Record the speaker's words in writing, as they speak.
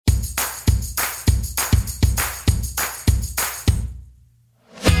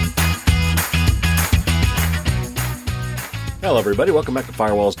Hello, everybody. Welcome back to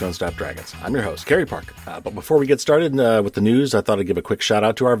Firewalls Don't Stop Dragons. I'm your host, Gary Park. But before we get started with the news, I thought I'd give a quick shout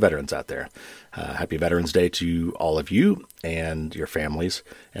out to our veterans out there. Happy Veterans Day to all of you and your families,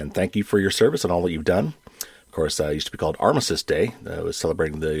 and thank you for your service and all that you've done. Of course, it used to be called Armistice Day. It was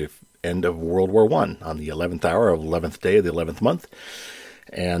celebrating the end of World War I on the 11th hour of 11th day of the 11th month.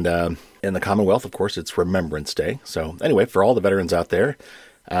 And in the Commonwealth, of course, it's Remembrance Day. So anyway, for all the veterans out there,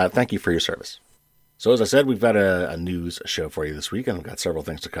 thank you for your service. So as I said, we've got a news show for you this week, and I've got several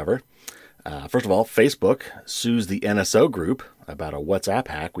things to cover. First of all, Facebook sues the NSO Group about a WhatsApp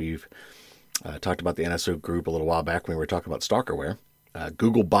hack. We've talked about the NSO Group a little while back when we were talking about stalkerware.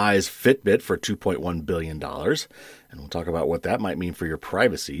 Google buys Fitbit for $2.1 billion, and we'll talk about what that might mean for your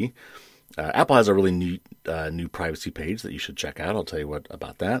privacy. Apple has a really neat new privacy page that you should check out. I'll tell you what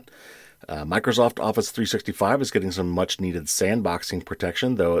about that. Microsoft Office 365 is getting some much-needed sandboxing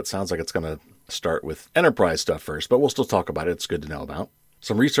protection, though it sounds like it's going to start with enterprise stuff first, but we'll still talk about it. It's good to know about.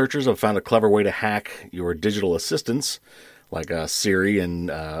 Some researchers have found a clever way to hack your digital assistants, like Siri and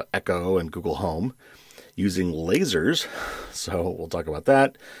Echo and Google Home, using lasers. So we'll talk about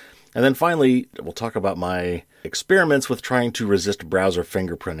that. And then finally, we'll talk about my experiments with trying to resist browser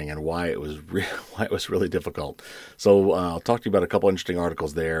fingerprinting and why it was really difficult. So I'll talk to you about a couple interesting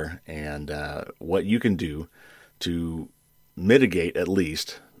articles there and what you can do to mitigate at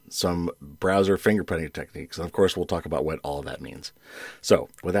least some browser fingerprinting techniques. And of course, we'll talk about what all of that means. So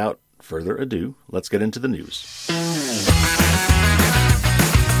without further ado, let's get into the news.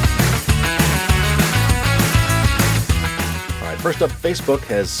 First up, Facebook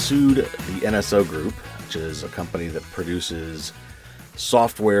has sued the NSO Group, which is a company that produces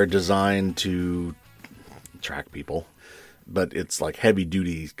software designed to track people, but it's like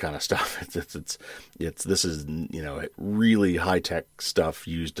heavy-duty kind of stuff. This is really high-tech stuff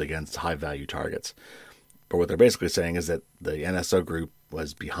used against high-value targets. But what they're basically saying is that the NSO Group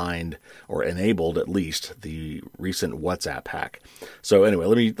was behind or enabled at least the recent WhatsApp hack. So anyway,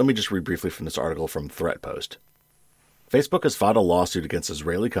 let me just read briefly from this article from ThreatPost. Facebook has filed a lawsuit against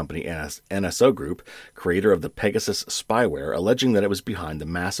Israeli company NSO Group, creator of the Pegasus spyware, alleging that it was behind the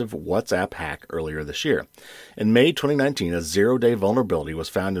massive WhatsApp hack earlier this year. In May 2019, a zero-day vulnerability was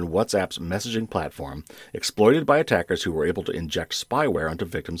found in WhatsApp's messaging platform, exploited by attackers who were able to inject spyware onto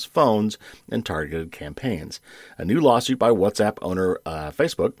victims' phones and targeted campaigns. A new lawsuit by WhatsApp owner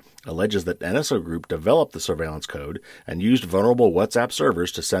Facebook alleges that NSO Group developed the surveillance code and used vulnerable WhatsApp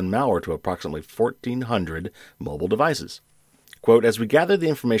servers to send malware to approximately 1,400 mobile devices. Quote, as we gathered the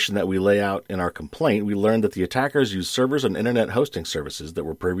information that we lay out in our complaint, we learned that the attackers used servers and internet hosting services that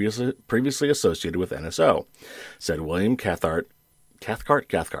were previously associated with NSO, said William Cathcart, head of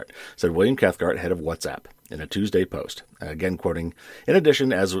WhatsApp, in a Tuesday post. Again, quoting, in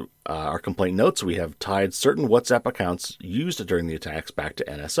addition, as our complaint notes, we have tied certain WhatsApp accounts used during the attacks back to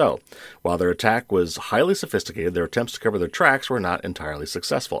NSO. While their attack was highly sophisticated, their attempts to cover their tracks were not entirely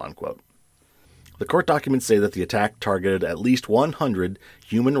successful, unquote. The court documents say that the attack targeted at least 100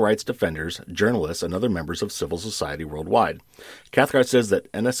 human rights defenders, journalists, and other members of civil society worldwide. Cathcart says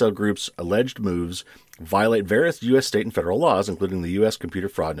that NSO Group's alleged moves violate various U.S. state and federal laws, including the U.S. Computer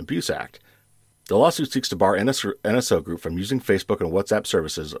Fraud and Abuse Act. The lawsuit seeks to bar NSO Group from using Facebook and WhatsApp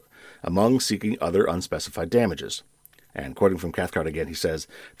services, among seeking other unspecified damages. And quoting from Cathcart again, he says,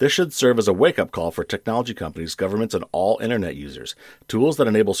 this should serve as a wake-up call for technology companies, governments, and all Internet users. Tools that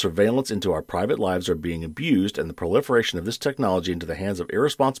enable surveillance into our private lives are being abused, and the proliferation of this technology into the hands of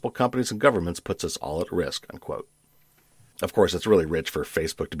irresponsible companies and governments puts us all at risk, unquote. Of course, it's really rich for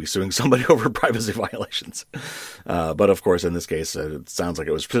Facebook to be suing somebody over privacy violations. But of course, in this case, it sounds like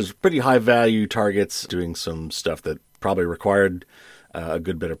it was pretty high-value targets doing some stuff that probably required a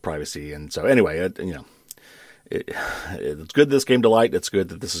good bit of privacy. And so anyway, it's good this came to light. It's good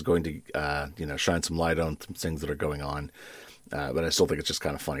that this is going to, shine some light on some things that are going on. But I still think it's just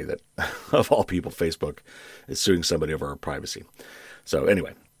kind of funny that, of all people, Facebook is suing somebody over privacy. So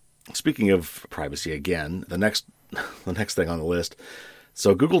anyway, speaking of privacy again, the next thing on the list.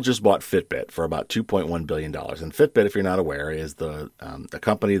 So Google just bought Fitbit for about $2.1 billion. And Fitbit, if you're not aware, is the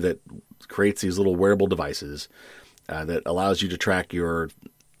company that creates these little wearable devices that allows you to track your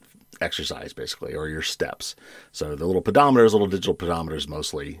exercise, basically, or your steps. So the little pedometers, little digital pedometers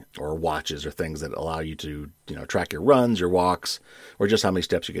mostly, or watches, or things that allow you to, track your runs, your walks, or just how many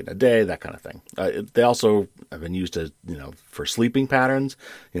steps you get in a day, that kind of thing. They also have been used to, for sleeping patterns,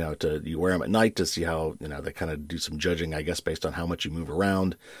 you wear them at night to see how, they kind of do some judging, I guess, based on how much you move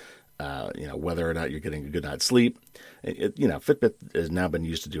around, whether or not you're getting a good night's sleep. Fitbit has now been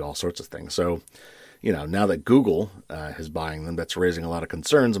used to do all sorts of things. So, now that Google is buying them, that's raising a lot of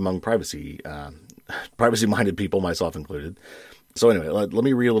concerns among privacy privacy-minded people, myself included. So anyway, let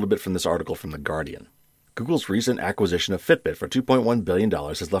me read a little bit from this article from The Guardian. Google's recent acquisition of Fitbit for $2.1 billion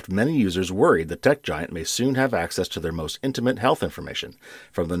has left many users worried the tech giant may soon have access to their most intimate health information,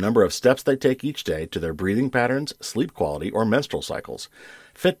 from the number of steps they take each day to their breathing patterns, sleep quality, or menstrual cycles.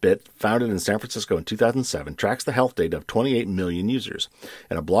 Fitbit, founded in San Francisco in 2007, tracks the health data of 28 million users.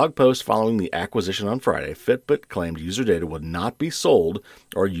 In a blog post following the acquisition on Friday, Fitbit claimed user data would not be sold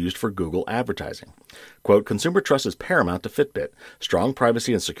or used for Google advertising. Quote, consumer trust is paramount to Fitbit. Strong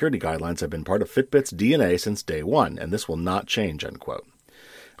privacy and security guidelines have been part of Fitbit's DNA since day one, and this will not change, unquote.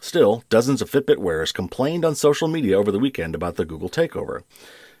 Still, dozens of Fitbit wearers complained on social media over the weekend about the Google takeover.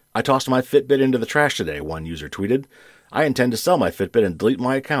 I tossed my Fitbit into the trash today, one user tweeted. I intend to sell my Fitbit and delete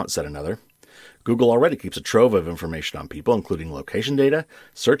my account, said another. Google already keeps a trove of information on people, including location data,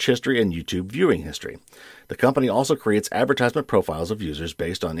 search history, and YouTube viewing history. The company also creates advertisement profiles of users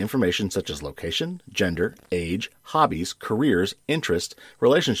based on information such as location, gender, age, hobbies, careers, interests,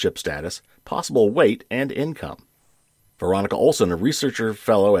 relationship status, possible weight, and income. Veronica Olson, a researcher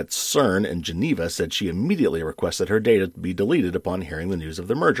fellow at CERN in Geneva, said she immediately requested her data be deleted upon hearing the news of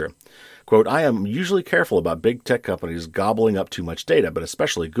the merger. Quote, I am usually careful about big tech companies gobbling up too much data, but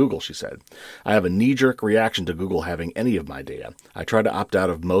especially Google, she said. I have a knee-jerk reaction to Google having any of my data. I try to opt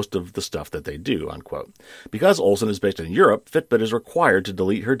out of most of the stuff that they do, unquote. Because Olson is based in Europe, Fitbit is required to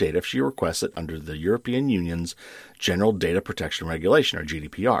delete her data if she requests it under the European Union's General Data Protection Regulation, or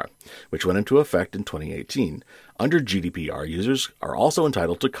GDPR, which went into effect in 2018. Under GDPR, users are also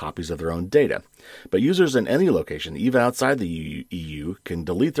entitled to copies of their own data. But users in any location, even outside the EU, can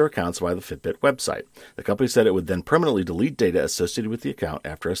delete their accounts via the Fitbit website. The company said it would then permanently delete data associated with the account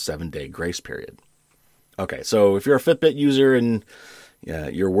after a 7-day grace period. Okay, so if you're a Fitbit user and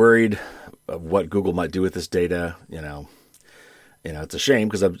you're worried of what Google might do with this data, it's a shame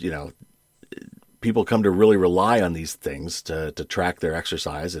because people come to really rely on these things to track their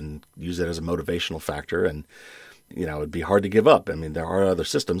exercise and use it as a motivational factor. And, it'd be hard to give up. I mean, there are other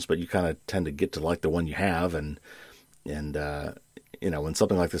systems, but you kind of tend to get to like the one you have. And when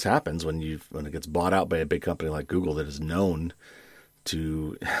something like this happens, when it gets bought out by a big company like Google that is known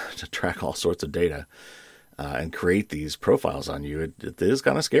to track all sorts of data and create these profiles on you, it is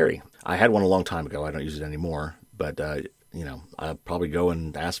kind of scary. I had one a long time ago. I don't use it anymore, but I'll probably go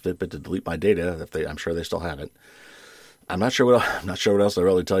and ask Fitbit to delete my data I'm sure they still have it. I'm not sure what else I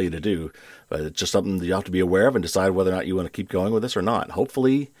really tell you to do, but it's just something that you have to be aware of and decide whether or not you want to keep going with this or not.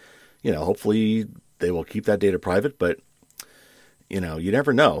 Hopefully they will keep that data private, but you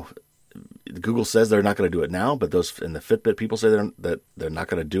never know. Google says they're not going to do it now, but those in the Fitbit people say that they're not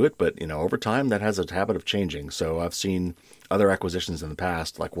going to do it. But over time that has a habit of changing. So I've seen other acquisitions in the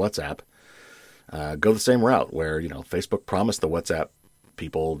past, like WhatsApp, go the same route where, Facebook promised the WhatsApp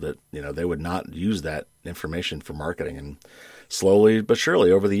people that, they would not use that information for marketing. And slowly but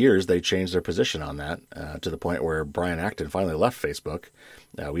surely over the years, they changed their position on that to the point where Brian Acton finally left Facebook.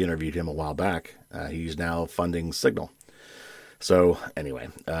 We interviewed him a while back. He's now funding Signal. So anyway,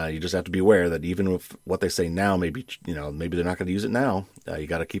 you just have to be aware that even with what they say now, maybe they're not going to use it now. You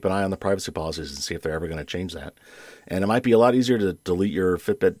got to keep an eye on the privacy policies and see if they're ever going to change that. And it might be a lot easier to delete your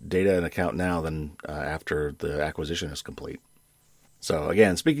Fitbit data and account now than after the acquisition is complete. So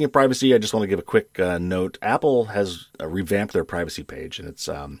again, speaking of privacy, I just want to give a quick note. Apple has revamped their privacy page, and it's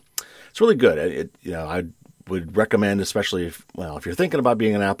really good. I would recommend, especially if you're thinking about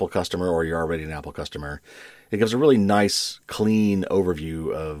being an Apple customer or you're already an Apple customer, it gives a really nice, clean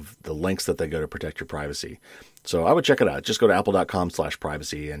overview of the links that they go to protect your privacy. So I would check it out. Just go to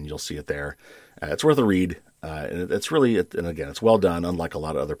apple.com/privacy and you'll see it there. It's worth a read. And again, it's well done, unlike a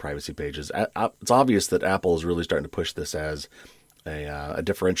lot of other privacy pages. It's obvious that Apple is really starting to push this as a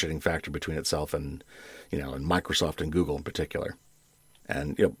differentiating factor between itself and Microsoft and Google in particular.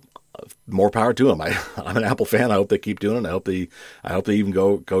 And more power to them. I'm an Apple fan. I hope they keep doing it. I hope they even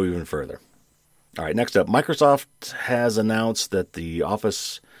go even further. All right, next up, Microsoft has announced that the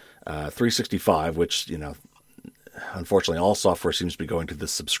Office 365, which unfortunately all software seems to be going to the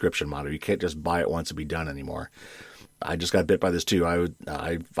subscription model. You can't just buy it once and be done anymore. I just got bit by this too.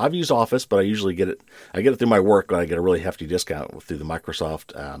 I've used Office, but I usually get it. I get it through my work, but I get a really hefty discount through the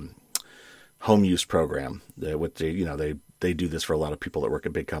Microsoft home use program. They do this for a lot of people that work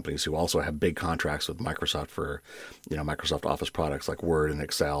at big companies who also have big contracts with Microsoft for Microsoft Office products like Word and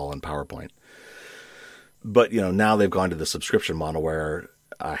Excel and PowerPoint. But now they've gone to the subscription model where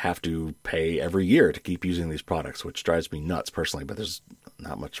I have to pay every year to keep using these products, which drives me nuts personally. But there's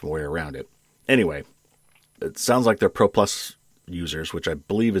not much way around it. Anyway. It sounds like their Pro Plus users, which I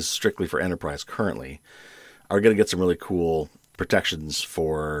believe is strictly for enterprise currently, are going to get some really cool protections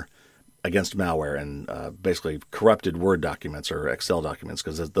for against malware and basically corrupted Word documents or Excel documents,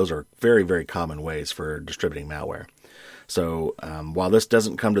 because those are very, very common ways for distributing malware. So while this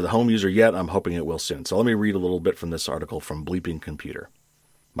doesn't come to the home user yet, I'm hoping it will soon. So let me read a little bit from this article from Bleeping Computer.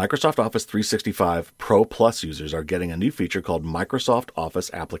 Microsoft Office 365 Pro Plus users are getting a new feature called Microsoft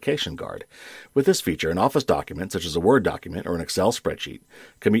Office Application Guard. With this feature, an Office document, such as a Word document or an Excel spreadsheet,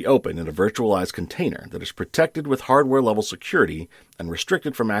 can be opened in a virtualized container that is protected with hardware-level security and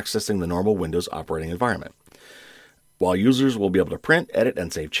restricted from accessing the normal Windows operating environment. While users will be able to print, edit,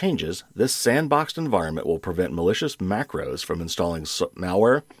 and save changes, this sandboxed environment will prevent malicious macros from installing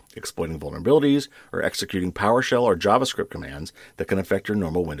malware, exploiting vulnerabilities, or executing PowerShell or JavaScript commands that can affect your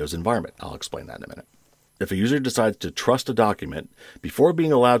normal Windows environment. I'll explain that in a minute. If a user decides to trust a document, before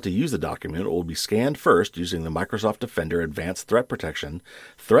being allowed to use the document, it will be scanned first using the Microsoft Defender Advanced Threat Protection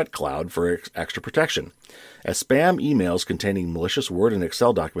Threat Cloud for extra protection. As spam emails containing malicious Word and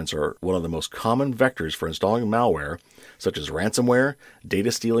Excel documents are one of the most common vectors for installing malware, such as ransomware,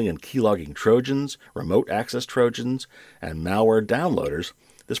 data stealing and keylogging Trojans, remote access Trojans, and malware downloaders,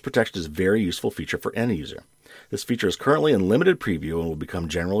 this protection is a very useful feature for any user. This feature is currently in limited preview and will become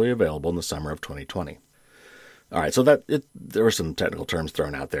generally available in the summer of 2020. All right, so there were some technical terms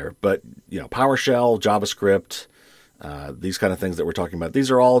thrown out there, but PowerShell, JavaScript, these kind of things that we're talking about,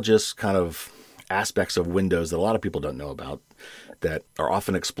 these are all just kind of aspects of Windows that a lot of people don't know about that are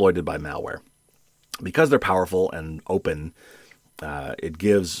often exploited by malware. Because they're powerful and open, it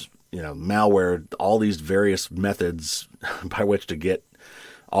gives malware all these various methods by which to get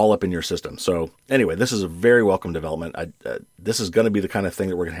all up in your system. So anyway, this is a very welcome development. This is going to be the kind of thing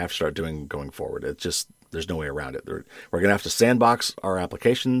that we're going to have to start doing going forward. It's just, there's no way around it. We're going to have to sandbox our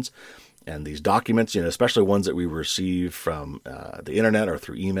applications and these documents, especially ones that we receive from the internet or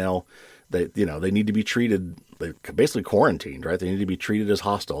through email. They need to be treated, basically quarantined, right? They need to be treated as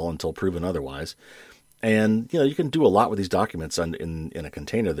hostile until proven otherwise. And, you can do a lot with these documents in a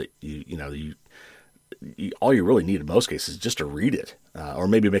container that all you really need in most cases is just to read it, or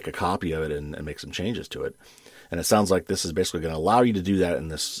maybe make a copy of it and make some changes to it. And it sounds like this is basically going to allow you to do that in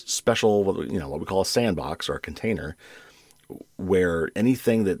this special, what we call a sandbox or a container, where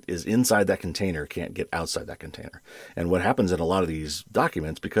anything that is inside that container can't get outside that container. And what happens in a lot of these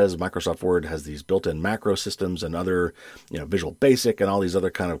documents, because Microsoft Word has these built-in macro systems and other, Visual Basic and all these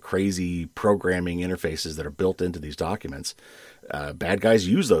other kind of crazy programming interfaces that are built into these documents, bad guys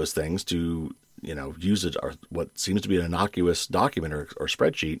use those things to use it, or what seems to be an innocuous document or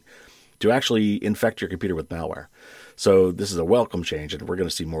spreadsheet, to actually infect your computer with malware. So this is a welcome change, and we're going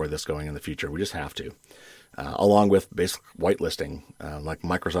to see more of this going in the future. We just have to. Along with basic whitelisting, like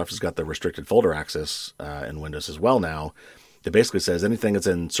Microsoft has got the restricted folder access in Windows as well now. It basically says anything that's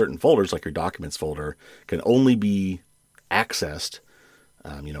in certain folders, like your documents folder, can only be accessed,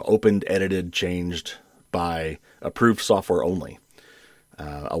 opened, edited, changed by approved software only.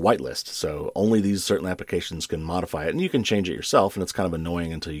 A whitelist. So only these certain applications can modify it, and you can change it yourself, and it's kind of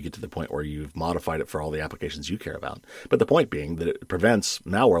annoying until you get to the point where you've modified it for all the applications you care about. But the point being that it prevents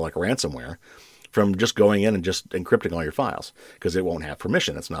malware like ransomware from just going in and just encrypting all your files, because it won't have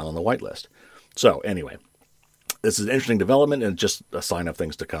permission. It's not on the whitelist. So anyway, this is an interesting development and just a sign of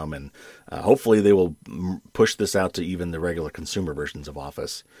things to come, and hopefully they will push this out to even the regular consumer versions of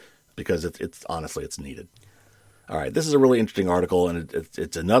Office, because it's honestly, it's needed. All right, this is a really interesting article, and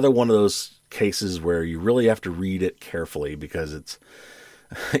it's another one of those cases where you really have to read it carefully, because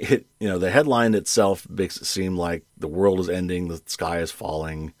the headline itself makes it seem like the world is ending, the sky is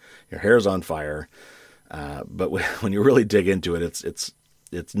falling, your hair's on fire. But when you really dig into it,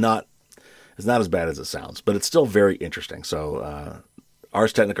 it's not as bad as it sounds, but it's still very interesting. So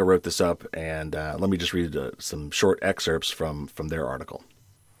Ars Technica wrote this up, and let me just read some short excerpts from their article.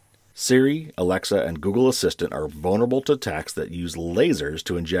 Siri, Alexa, and Google Assistant are vulnerable to attacks that use lasers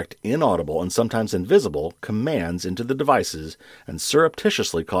to inject inaudible and sometimes invisible commands into the devices and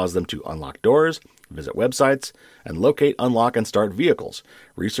surreptitiously cause them to unlock doors, visit websites, and locate, unlock, and start vehicles,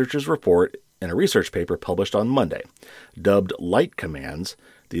 researchers report in a research paper published on Monday. Dubbed Light Commands,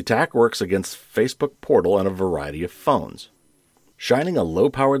 the attack works against Facebook Portal and a variety of phones. Shining a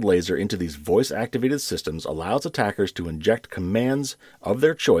low-powered laser into these voice-activated systems allows attackers to inject commands of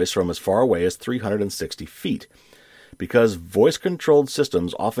their choice from as far away as 360 feet. Because voice-controlled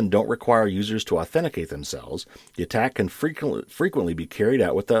systems often don't require users to authenticate themselves, the attack can frequently be carried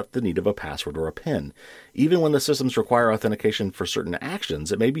out without the need of a password or a PIN. Even when the systems require authentication for certain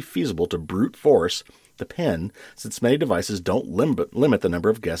actions, it may be feasible to brute force the PIN, since many devices don't limit the number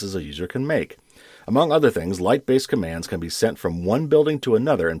of guesses a user can make. Among other things, light-based commands can be sent from one building to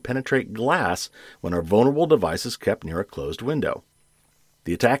another and penetrate glass when a vulnerable device is kept near a closed window.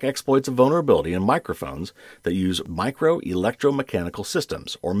 The attack exploits a vulnerability in microphones that use micro-electromechanical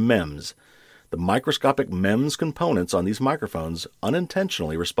systems, or MEMS. The microscopic MEMS components on these microphones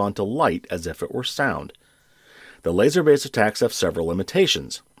unintentionally respond to light as if it were sound. The laser-based attacks have several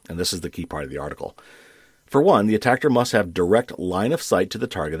limitations, and this is the key part of the article. For one, the attacker must have direct line of sight to the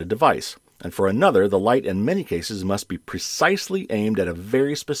targeted device, and for another, the light in many cases must be precisely aimed at a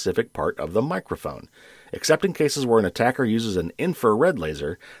very specific part of the microphone. Except in cases where an attacker uses an infrared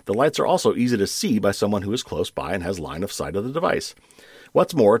laser, the lights are also easy to see by someone who is close by and has line of sight of the device.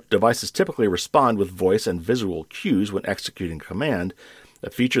 What's more, devices typically respond with voice and visual cues when executing a command, a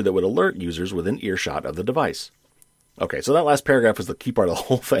feature that would alert users within earshot of the device. Okay, so that last paragraph was the key part of the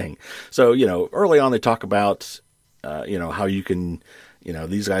whole thing. So, early on they talk about, how you can,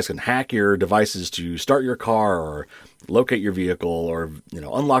 these guys can hack your devices to start your car or locate your vehicle or,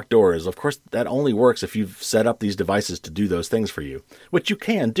 unlock doors. Of course, that only works if you've set up these devices to do those things for you, which you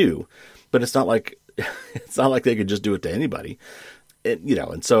can do, but it's not like they could just do it to anybody.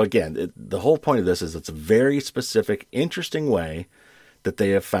 And so again, the whole point of this is it's a very specific, interesting way that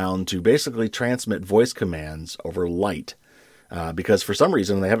they have found to basically transmit voice commands over light. Because for some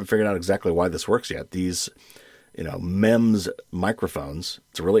reason, they haven't figured out exactly why this works yet. These, MEMS microphones,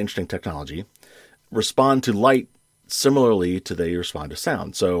 it's a really interesting technology, respond to light similarly to they respond to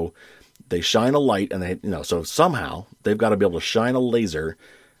sound. So they shine a light and so somehow they've got to be able to shine a laser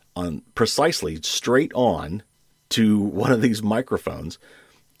on precisely straight on to one of these microphones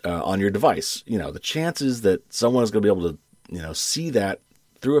on your device. The chances that someone is going to be able to see that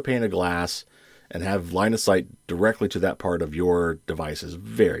through a pane of glass and have line of sight directly to that part of your device is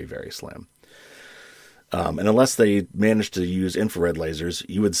very, very slim. And unless they manage to use infrared lasers,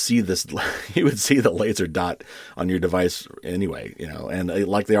 you would see the laser dot on your device anyway, and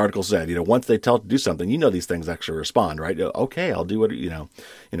like the article said, once they tell it to do something, these things actually respond, right? Okay, I'll do what,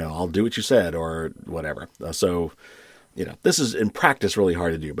 I'll do what you said or whatever. So, this is in practice really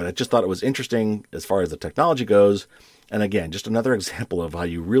hard to do, but I just thought it was interesting as far as the technology goes. And again, just another example of how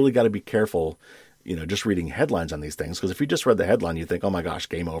you really got to be careful, just reading headlines on these things. Because if you just read the headline, you think, oh my gosh,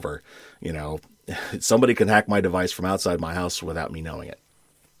 game over. Somebody can hack my device from outside my house without me knowing it.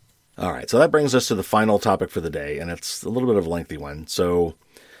 All right, so that brings us to the final topic for the day, and it's a little bit of a lengthy one. So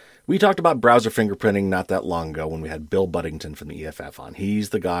we talked about browser fingerprinting not that long ago when we had Bill Buddington from the EFF on. He's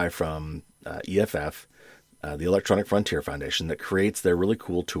the guy from EFF, the Electronic Frontier Foundation, that creates their really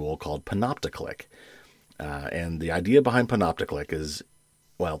cool tool called Panopticlick. And the idea behind Panopticlick is,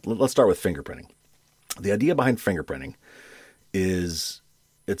 let's start with fingerprinting. The idea behind fingerprinting is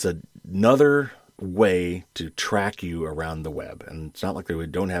it's another way to track you around the web. And it's not like they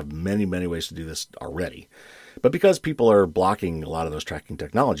don't have many, many ways to do this already. But because people are blocking a lot of those tracking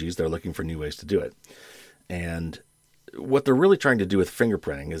technologies, they're looking for new ways to do it. And what they're really trying to do with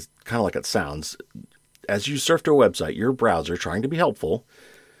fingerprinting is kind of like it sounds. As you surf to a website, your browser, trying to be helpful,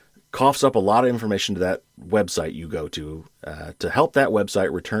 coughs up a lot of information to that website you go to help that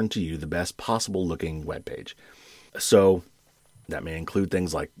website return to you the best possible looking web page. So that may include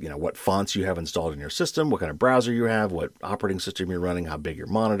things like, what fonts you have installed in your system, what kind of browser you have, what operating system you're running, how big your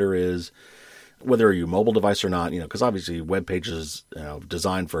monitor is, whether you're a mobile device or not, because obviously web pages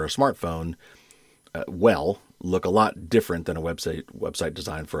designed for a smartphone, look a lot different than a website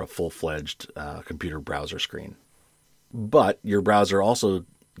designed for a full-fledged computer browser screen. But your browser also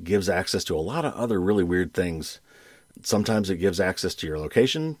gives access to a lot of other really weird things. Sometimes it gives access to your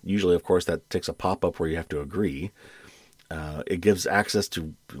location. Usually, of course, that takes a pop-up where you have to agree. It gives access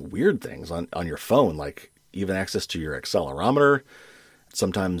to weird things on your phone, like even access to your accelerometer.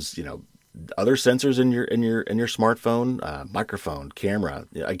 Sometimes, other sensors in your smartphone, microphone, camera.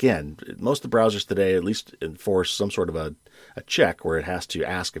 Again, most of the browsers today at least enforce some sort of a check where it has to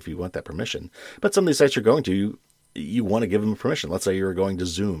ask if you want that permission. But some of these sites you're going to, you want to give them permission. Let's say you're going to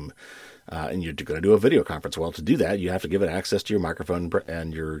Zoom and you're going to do a video conference. Well, to do that, you have to give it access to your microphone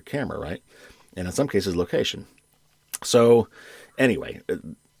and your camera, right? And in some cases, location. So anyway,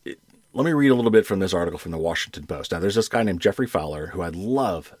 let me read a little bit from this article from the Washington Post. Now, there's this guy named Jeffrey Fowler who I'd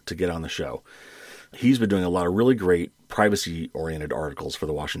love to get on the show. He's been doing a lot of really great privacy-oriented articles for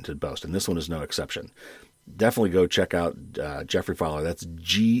the Washington Post, and this one is no exception. Definitely go check out Jeffrey Fowler. That's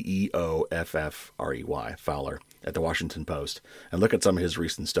Geoffrey, Fowler, at the Washington Post, and look at some of his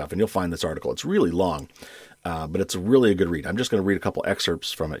recent stuff, and you'll find this article. It's really long, but it's really a good read. I'm just going to read a couple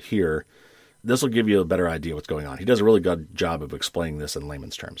excerpts from it here. This will give you a better idea what's going on. He does a really good job of explaining this in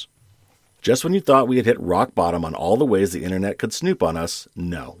layman's terms. Just when you thought we had hit rock bottom on all the ways the internet could snoop on us,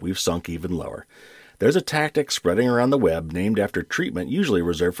 no, we've sunk even lower. There's a tactic spreading around the web named after treatment usually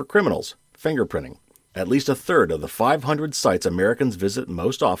reserved for criminals, fingerprinting. At least a third of the 500 sites Americans visit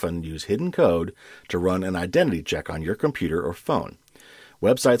most often use hidden code to run an identity check on your computer or phone.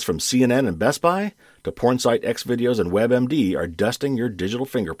 Websites from CNN and Best Buy to porn site Xvideos and WebMD are dusting your digital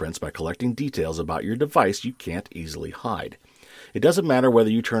fingerprints by collecting details about your device you can't easily hide. It doesn't matter whether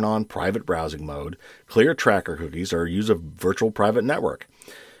you turn on private browsing mode, clear tracker cookies, or use a virtual private network.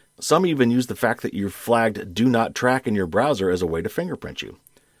 Some even use the fact that you've flagged Do Not Track in your browser as a way to fingerprint you.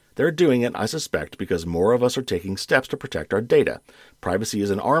 They're doing it, I suspect, because more of us are taking steps to protect our data. Privacy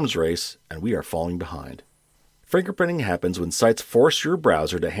is an arms race, and we are falling behind. Fingerprinting happens when sites force your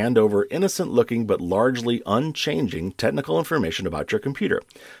browser to hand over innocent-looking but largely unchanging technical information about your computer,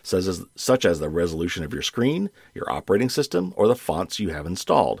 such as the resolution of your screen, your operating system, or the fonts you have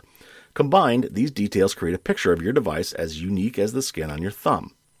installed. Combined, these details create a picture of your device as unique as the skin on your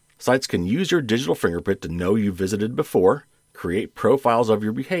thumb. Sites can use your digital fingerprint to know you visited before, create profiles of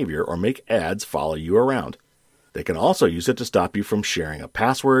your behavior, or make ads follow you around. They can also use it to stop you from sharing a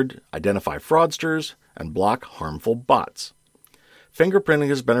password, identify fraudsters, and block harmful bots. Fingerprinting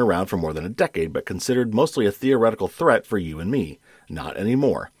has been around for more than a decade, but considered mostly a theoretical threat for you and me. Not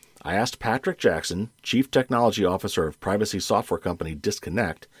anymore. I asked Patrick Jackson, Chief Technology Officer of privacy software company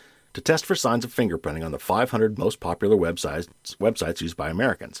Disconnect, to test for signs of fingerprinting on the 500 most popular websites used by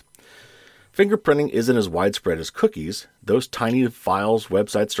Americans. Fingerprinting isn't as widespread as cookies, those tiny files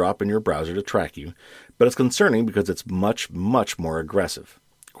websites drop in your browser to track you, but it's concerning because it's much, much more aggressive.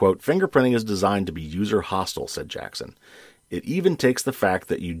 Quote, fingerprinting is designed to be user-hostile, said Jackson. It even takes the fact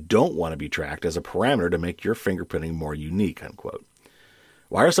that you don't want to be tracked as a parameter to make your fingerprinting more unique, unquote.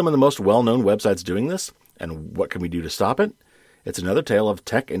 Why are some of the most well-known websites doing this, and what can we do to stop it? It's another tale of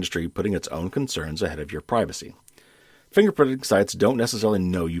tech industry putting its own concerns ahead of your privacy. Fingerprinting sites don't necessarily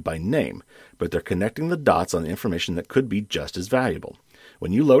know you by name, but they're connecting the dots on information that could be just as valuable.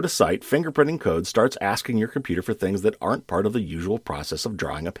 When you load a site, fingerprinting code starts asking your computer for things that aren't part of the usual process of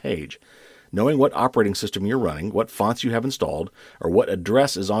drawing a page. Knowing what operating system you're running, what fonts you have installed, or what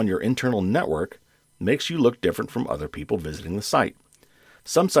address is on your internal network makes you look different from other people visiting the site.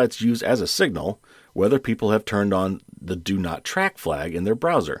 Some sites use as a signal whether people have turned on the Do Not Track flag in their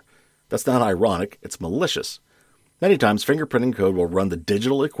browser. That's not ironic, it's malicious. Many times, fingerprinting code will run the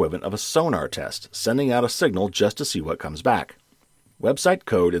digital equivalent of a sonar test, sending out a signal just to see what comes back. Website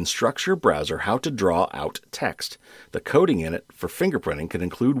code instructs your browser how to draw out text. The coding in it for fingerprinting can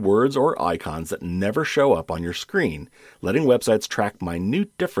include words or icons that never show up on your screen, letting websites track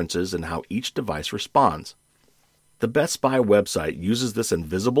minute differences in how each device responds. The Best Buy website uses this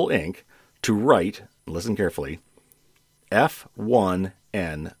invisible ink to write, listen carefully,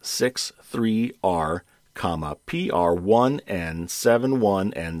 F1N63R,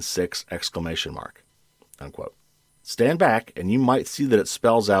 PR1N71N6 exclamation mark, unquote. Stand back and you might see that it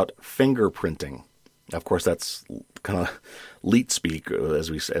spells out fingerprinting. Of course, that's kind of leet speak,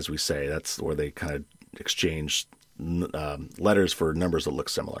 as we say. That's where they kind of exchange letters for numbers that look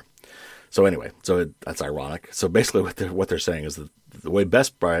similar. So anyway, that's ironic. So basically what they're saying is that the way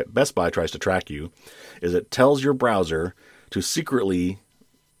Best Buy tries to track you is it tells your browser to secretly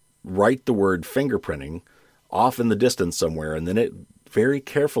write the word fingerprinting off in the distance somewhere, and then it very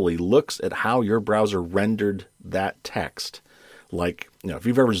carefully looks at how your browser rendered that text. Like, if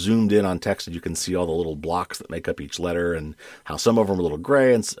you've ever zoomed in on text, you can see all the little blocks that make up each letter and how some of them are a little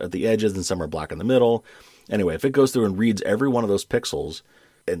gray and at the edges and some are black in the middle. Anyway, if it goes through and reads every one of those pixels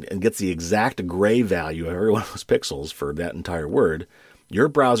and gets the exact gray value of every one of those pixels for that entire word, your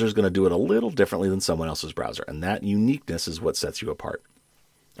browser is going to do it a little differently than someone else's browser. And that uniqueness is what sets you apart.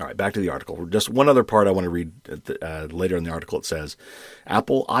 All right, back to the article. Just one other part I want to read later in the article. It says,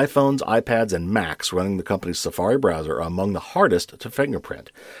 Apple iPhones, iPads, and Macs running the company's Safari browser are among the hardest to fingerprint.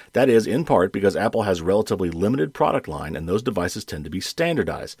 That is, in part, because Apple has relatively limited product line and those devices tend to be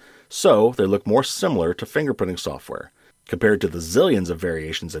standardized. So they look more similar to fingerprinting software, compared to the zillions of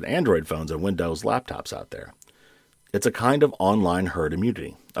variations in Android phones and Windows laptops out there. It's a kind of online herd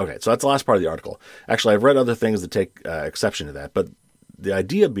immunity. Okay, so that's the last part of the article. Actually, I've read other things that take exception to that, but the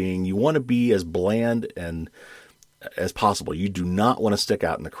idea being you want to be as bland and as possible. You do not want to stick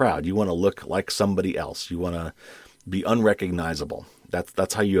out in the crowd. You want to look like somebody else. You want to be unrecognizable.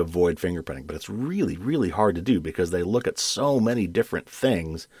 That's how you avoid fingerprinting. But it's really, really hard to do because they look at so many different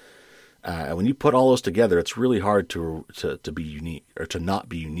things. And when you put all those together, it's really hard to be unique or to not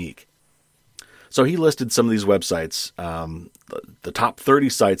be unique. So he listed some of these websites, the top 30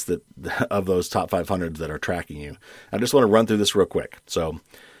 sites of those top 500 that are tracking you. I just want to run through this real quick. So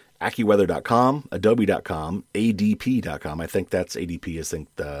AccuWeather.com, Adobe.com, ADP.com. I think that's ADP. I think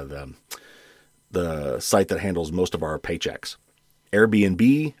the site that handles most of our paychecks.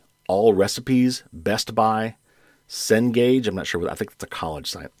 Airbnb, All Recipes, Best Buy, Cengage, I'm not sure, I think it's a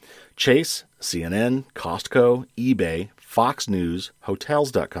college site, Chase, CNN, Costco, eBay, Fox News,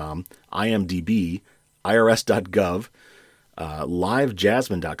 Hotels.com, IMDb, IRS.gov,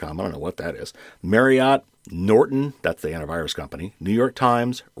 LiveJasmine.com, I don't know what that is, Marriott, Norton, that's the antivirus company, New York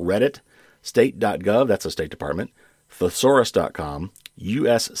Times, Reddit, State.gov, that's the State Department, Thesaurus.com,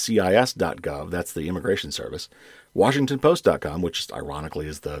 USCIS.gov, that's the Immigration Service, WashingtonPost.com, which ironically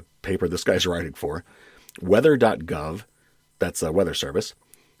is the paper this guy's writing for, Weather.gov, that's the Weather Service,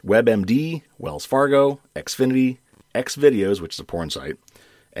 WebMD, Wells Fargo, Xfinity, Xvideos, which is a porn site,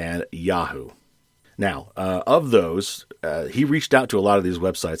 and Yahoo. Now, of those, he reached out to a lot of these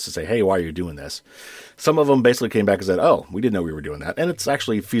websites to say, hey, why are you doing this? Some of them basically came back and said, oh, we didn't know we were doing that. And it's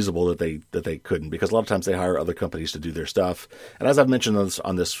actually feasible that they couldn't, because a lot of times they hire other companies to do their stuff. And as I've mentioned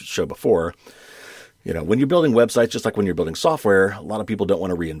on this show before, when you're building websites, just like when you're building software, a lot of people don't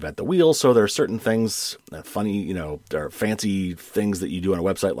want to reinvent the wheel. So there are certain things, funny, there are fancy things that you do on a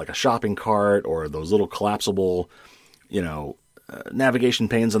website, like a shopping cart or those little collapsible, navigation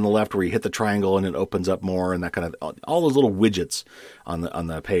panes on the left where you hit the triangle and it opens up more, and that kind of, all those little widgets on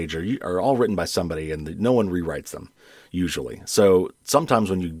the page are all written by somebody, and no one rewrites them usually. So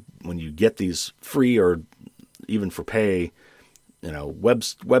sometimes when you get these free or even for pay,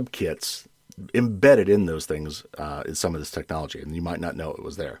 web kits, embedded in those things is some of this technology, and you might not know it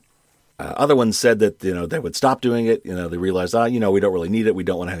was there. Other ones said that they would stop doing it. They realized, we don't really need it. We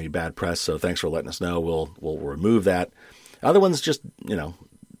don't want to have any bad press. So thanks for letting us know. We'll remove that. Other ones just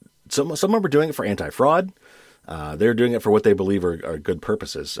some of them are doing it for anti-fraud. They're doing it for what they believe are good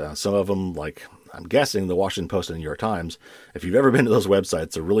purposes. Some of them, like I'm guessing, the Washington Post and the New York Times. If you've ever been to those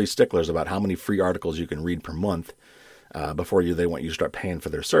websites, they're really sticklers about how many free articles you can read per month before they want you to start paying for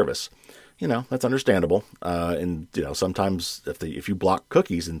their service. That's understandable. And sometimes if you block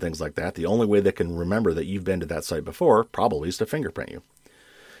cookies and things like that, the only way they can remember that you've been to that site before probably is to fingerprint you.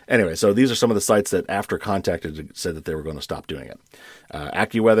 Anyway, so these are some of the sites that after contacted said that they were going to stop doing it.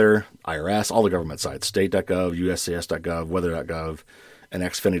 AccuWeather, IRS, all the government sites, state.gov, USCIS.gov, weather.gov, and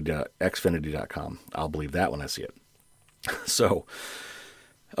Xfinity.com. I'll believe that when I see it. So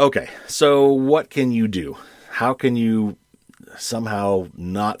what can you do? How can you somehow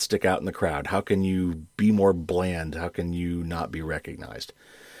not stick out in the crowd? How can you be more bland? How can you not be recognized?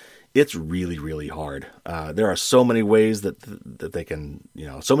 It's really, really hard. There are so many ways that they can,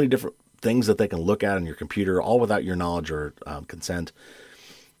 so many different things that they can look at on your computer, all without your knowledge or consent,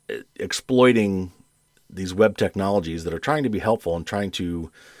 exploiting these web technologies that are trying to be helpful and trying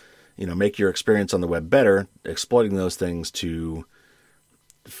to, make your experience on the web better, exploiting those things to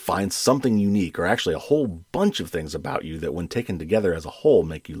find something unique, or actually a whole bunch of things about you that when taken together as a whole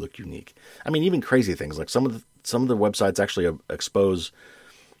make you look unique. I mean, even crazy things like some of the websites actually expose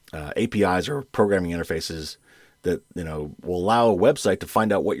APIs or programming interfaces that will allow a website to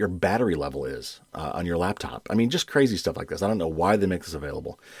find out what your battery level is on your laptop. I mean, just crazy stuff like this. I don't know why they make this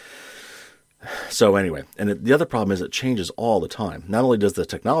available. So anyway, and the other problem is it changes all the time. Not only does the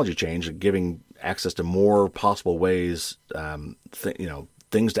technology change, giving access to more possible ways,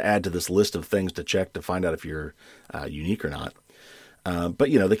 things to add to this list of things to check to find out if you're unique or not. But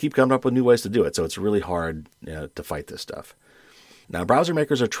they keep coming up with new ways to do it. So it's really hard to fight this stuff. Now, browser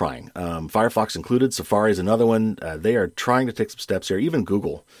makers are trying. Firefox included. Safari is another one. They are trying to take some steps here. Even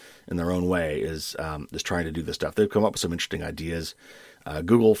Google, in their own way, is trying to do this stuff. They've come up with some interesting ideas.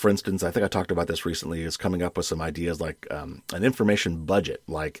 Google, for instance, I think I talked about this recently, is coming up with some ideas like an information budget.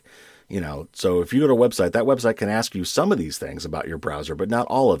 Like, so if you go to a website, that website can ask you some of these things about your browser, but not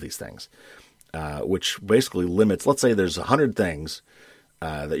all of these things, which basically limits, let's say there's 100 things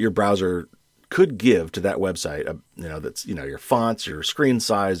that your browser could give to that website, that's, your fonts, your screen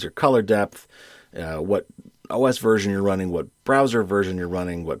size, your color depth, what OS version you're running, what browser version you're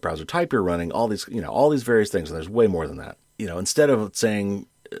running, what browser type you're running, all these various things. And there's way more than that. Instead of saying,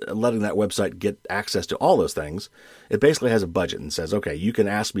 letting that website get access to all those things, it basically has a budget and says, okay, you can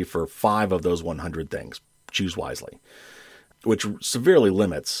ask me for 5 of those 100 things. Choose wisely, which severely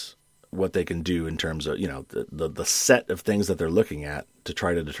limits what they can do in terms of, the set of things that they're looking at to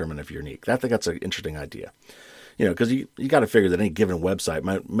try to determine if you're unique. I think that's an interesting idea, because you got to figure that any given website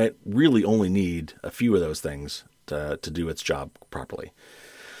might really only need a few of those things to do its job properly.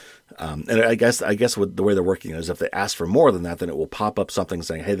 And I guess with the way they're working is if they ask for more than that, then it will pop up something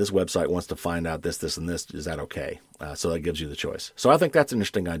saying, hey, this website wants to find out this, and this. Is that okay? So that gives you the choice. So I think that's an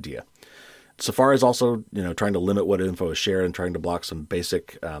interesting idea. Safari is also, trying to limit what info is shared and trying to block some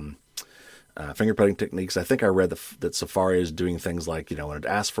basic fingerprinting techniques. I think I read that Safari is doing things like, when it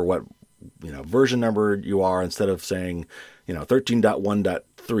asks for what version number you are, instead of saying,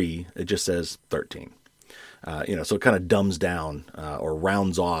 13.1.3, it just says 13. So it kind of dumbs down or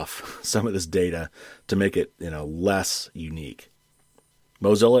rounds off some of this data to make it, less unique.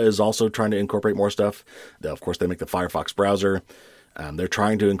 Mozilla is also trying to incorporate more stuff. Of course, they make the Firefox browser. They're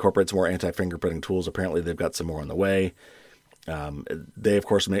trying to incorporate some more anti-fingerprinting tools. Apparently, they've got some more on the way. They, of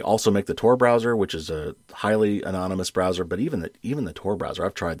course, may also make the Tor browser, which is a highly anonymous browser. But even the Tor browser,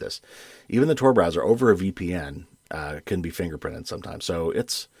 I've tried this. Even the Tor browser over a VPN can be fingerprinted sometimes. So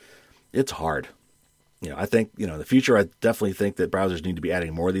it's hard. I think, in the future, I definitely think that browsers need to be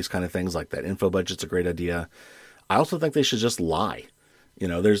adding more of these kind of things, like that info budget's a great idea. I also think they should just lie.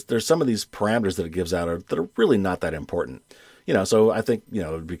 There's some of these parameters that it gives out that are really not that important. So I think, it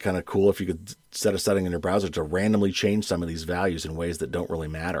would be kind of cool if you could set a setting in your browser to randomly change some of these values in ways that don't really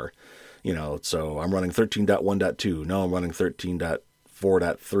matter. So I'm running 13.1.2. No, I'm running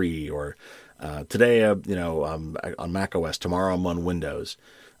 13.4.3. Or today, I'm on Mac OS. Tomorrow I'm on Windows.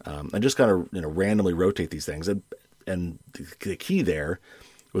 And just kind of, randomly rotate these things. And the key there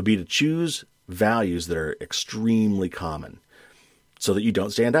would be to choose values that are extremely common so that you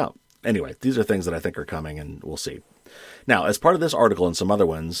don't stand out. Anyway, these are things that I think are coming, and we'll see. Now, as part of this article and some other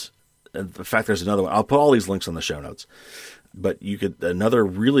ones, in fact, there's another one. I'll put all these links in the show notes. But another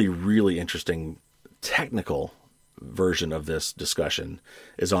really, really interesting technical version of this discussion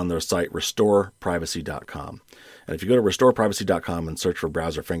is on their site, restoreprivacy.com. And if you go to restoreprivacy.com and search for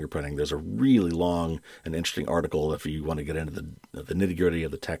browser fingerprinting, there's a really long and interesting article if you want to get into the nitty-gritty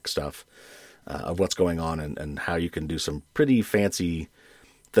of the tech stuff of what's going on and how you can do some pretty fancy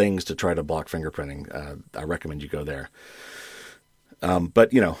things to try to block fingerprinting. I recommend you go there.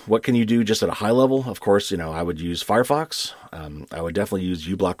 But, what can you do just at a high level? Of course, I would use Firefox. I would definitely use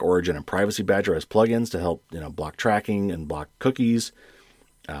uBlock Origin and Privacy Badger as plugins to help, block tracking and block cookies.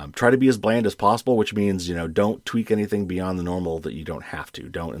 Try to be as bland as possible, which means, don't tweak anything beyond the normal that you don't have to.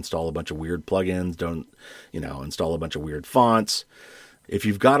 Don't install a bunch of weird plugins. Don't, install a bunch of weird fonts. If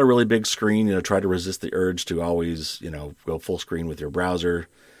you've got a really big screen, try to resist the urge to always, go full screen with your browser.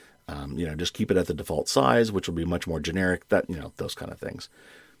 Just keep it at the default size, which will be much more generic, those kind of things.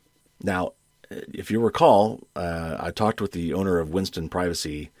 Now, if you recall, I talked with the owner of Winston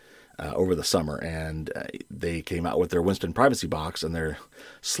Privacy over the summer, and they came out with their Winston Privacy box, and they're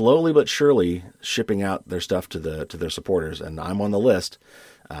slowly but surely shipping out their stuff to their supporters, and I'm on the list,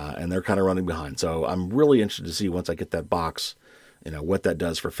 and they're kind of running behind. So I'm really interested to see once I get that box, what that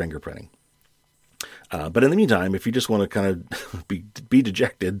does for fingerprinting. But in the meantime, if you just want to kind of be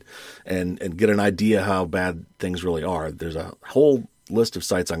dejected and get an idea how bad things really are, there's a whole list of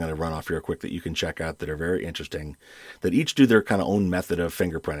sites I'm going to run off here quick that you can check out that are very interesting, that each do their kind of own method of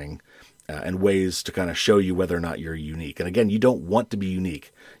fingerprinting and ways to kind of show you whether or not you're unique. And again, you don't want to be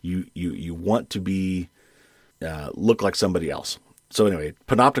unique. You want to be look like somebody else. So anyway,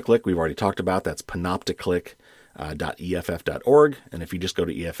 Panopticlick, we've already talked about. That's panopticlick.eff.org. And if you just go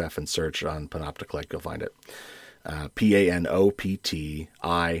to EFF and search on Panopticlick, you'll find it. Panopticlick,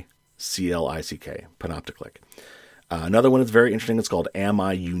 Panopticlick. Another one that's very interesting, it's called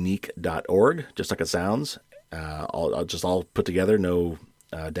amiunique.org, just like it sounds. I'll put together, no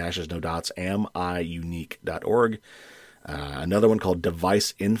dashes, no dots, amiunique.org. Another one called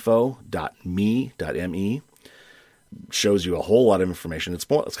deviceinfo.me. Shows you a whole lot of information. It's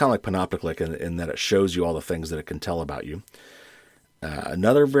kind of like Panopticlick in that it shows you all the things that it can tell about you.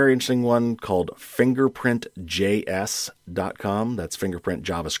 Another very interesting one called fingerprintjs.com. That's fingerprint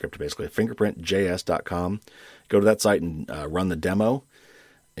JavaScript, basically. fingerprintjs.com. Go to that site and run the demo.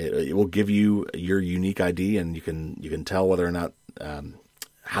 It will give you your unique ID, and you can tell whether or not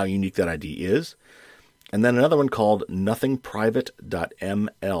how unique that ID is. And then another one called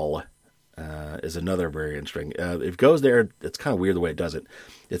nothingprivate.ml is another very interesting. If it goes there, it's kind of weird the way it does it.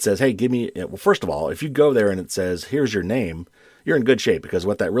 It says, hey, give me... Well, first of all, if you go there and it says, here's your name, you're in good shape, because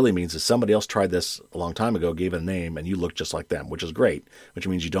what that really means is somebody else tried this a long time ago, gave it a name, and you look just like them, which is great, which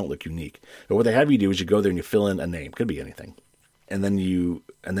means you don't look unique. But what they have you do is you go there and you fill in a name. Could be anything. And then you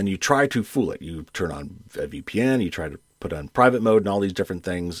try to fool it. You turn on a VPN, you try to put on private mode and all these different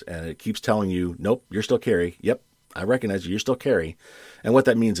things, and it keeps telling you, nope, you're still Carrie. Yep, I recognize you. You're still Carrie. And what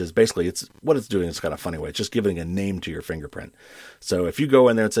that means is basically it's doing is kind of funny way. It's just giving a name to your fingerprint. So if you go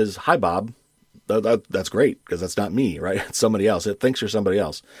in there and it says, hi, Bob, that's great, because that's not me, right? It's somebody else. It thinks you're somebody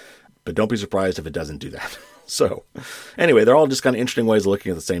else. But don't be surprised if it doesn't do that. So anyway, they're all just kind of interesting ways of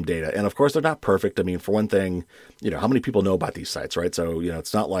looking at the same data. And of course, they're not perfect. I mean, for one thing, how many people know about these sites, right? So,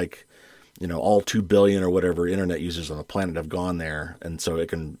 it's not like, all 2 billion or whatever internet users on the planet have gone there, and so it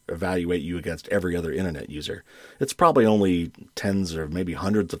can evaluate you against every other internet user. It's probably only tens or maybe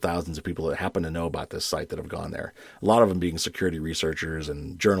hundreds of thousands of people that happen to know about this site that have gone there. A lot of them being security researchers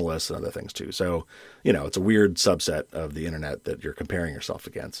and journalists and other things too. So, it's a weird subset of the internet that you're comparing yourself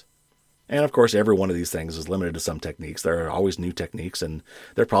against. And of course, every one of these things is limited to some techniques. There are always new techniques, and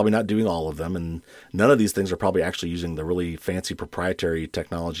they're probably not doing all of them. And none of these things are probably actually using the really fancy proprietary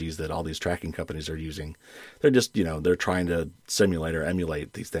technologies that all these tracking companies are using. They're just, they're trying to simulate or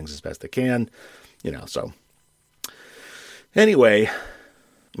emulate these things as best they can, so. Anyway,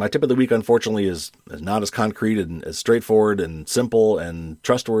 my tip of the week, unfortunately, is not as concrete and as straightforward and simple and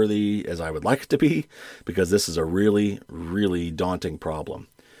trustworthy as I would like it to be, because this is a really, really daunting problem.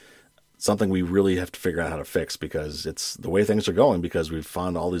 Something we really have to figure out how to fix, because it's the way things are going, because we've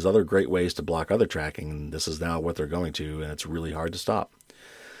found all these other great ways to block other tracking, and this is now what they're going to, and it's really hard to stop.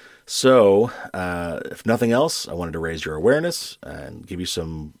 So, if nothing else, I wanted to raise your awareness and give you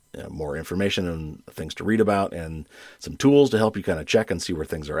some more information and things to read about and some tools to help you kind of check and see where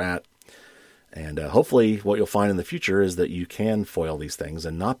things are at. And hopefully what you'll find in the future is that you can foil these things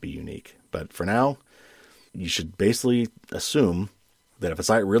and not be unique. But for now, you should basically assume that if a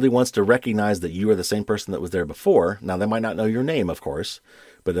site really wants to recognize that you are the same person that was there before, now they might not know your name, of course,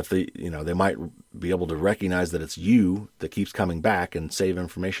 but if they might be able to recognize that it's you that keeps coming back and save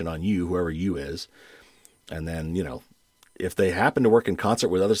information on you, whoever you is. And then, if they happen to work in concert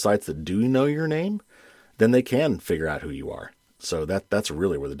with other sites that do know your name, then they can figure out who you are. So that's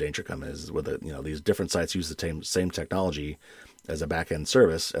really where the danger comes, is with these different sites use the same technology as a back-end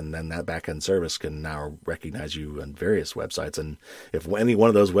service, and then that back-end service can now recognize you on various websites. And if any one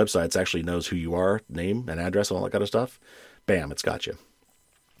of those websites actually knows who you are, name and address and all that kind of stuff, bam, it's got you.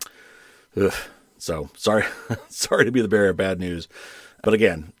 Ugh. So sorry to be the bearer of bad news. But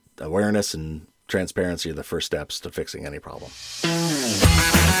again, awareness and transparency are the first steps to fixing any problem.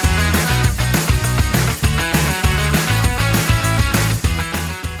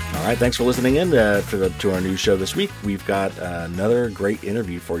 All right, thanks for listening in to our new show this week. We've got another great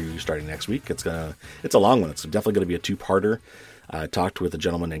interview for you starting next week. It's a long one. It's definitely going to be a two-parter. I talked with a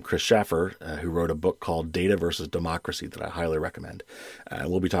gentleman named Chris Schaffer, who wrote a book called Data versus Democracy that I highly recommend.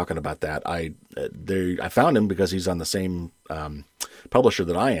 We'll be talking about that. I found him because he's on the same publisher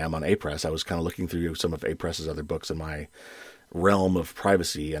that I am on Apress. I was kind of looking through some of Apress's other books in my realm of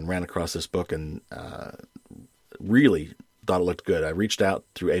privacy and ran across this book and really thought it looked good. I reached out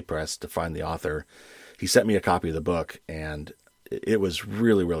through Apress to find the author. He sent me a copy of the book, and it was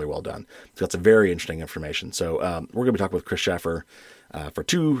really, really well done. It's got some very interesting information. So we're going to be talking with Chris Schaffer for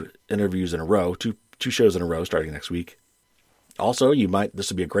two interviews in a row, two shows in a row starting next week. Also,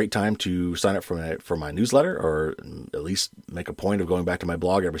 this would be a great time to sign up for my newsletter, or at least make a point of going back to my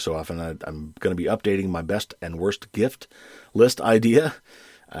blog every so often. I'm going to be updating my best and worst gift list idea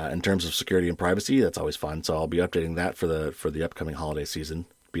in terms of security and privacy. That's always fun. So I'll be updating that for the upcoming holiday season.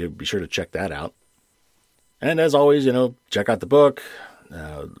 Be sure to check that out. And as always, check out the book.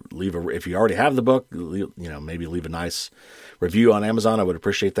 If you already have the book, maybe leave a nice review on Amazon. I would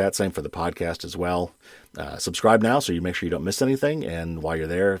appreciate that. Same for the podcast as well. Subscribe now so you make sure you don't miss anything. And while you're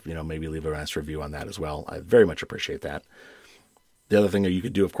there, maybe leave a nice review on that as well. I very much appreciate that. The other thing that you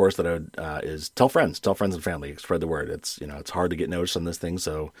could do, of course, is tell friends and family, spread the word. It's hard to get noticed on this thing,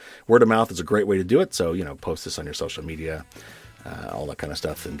 so word of mouth is a great way to do it. So post this on your social media, all that kind of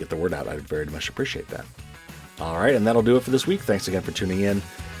stuff, and get the word out. I'd very much appreciate that. All right, and that'll do it for this week. Thanks again for tuning in.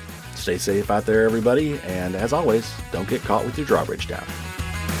 Stay safe out there, everybody, and as always, don't get caught with your drawbridge down.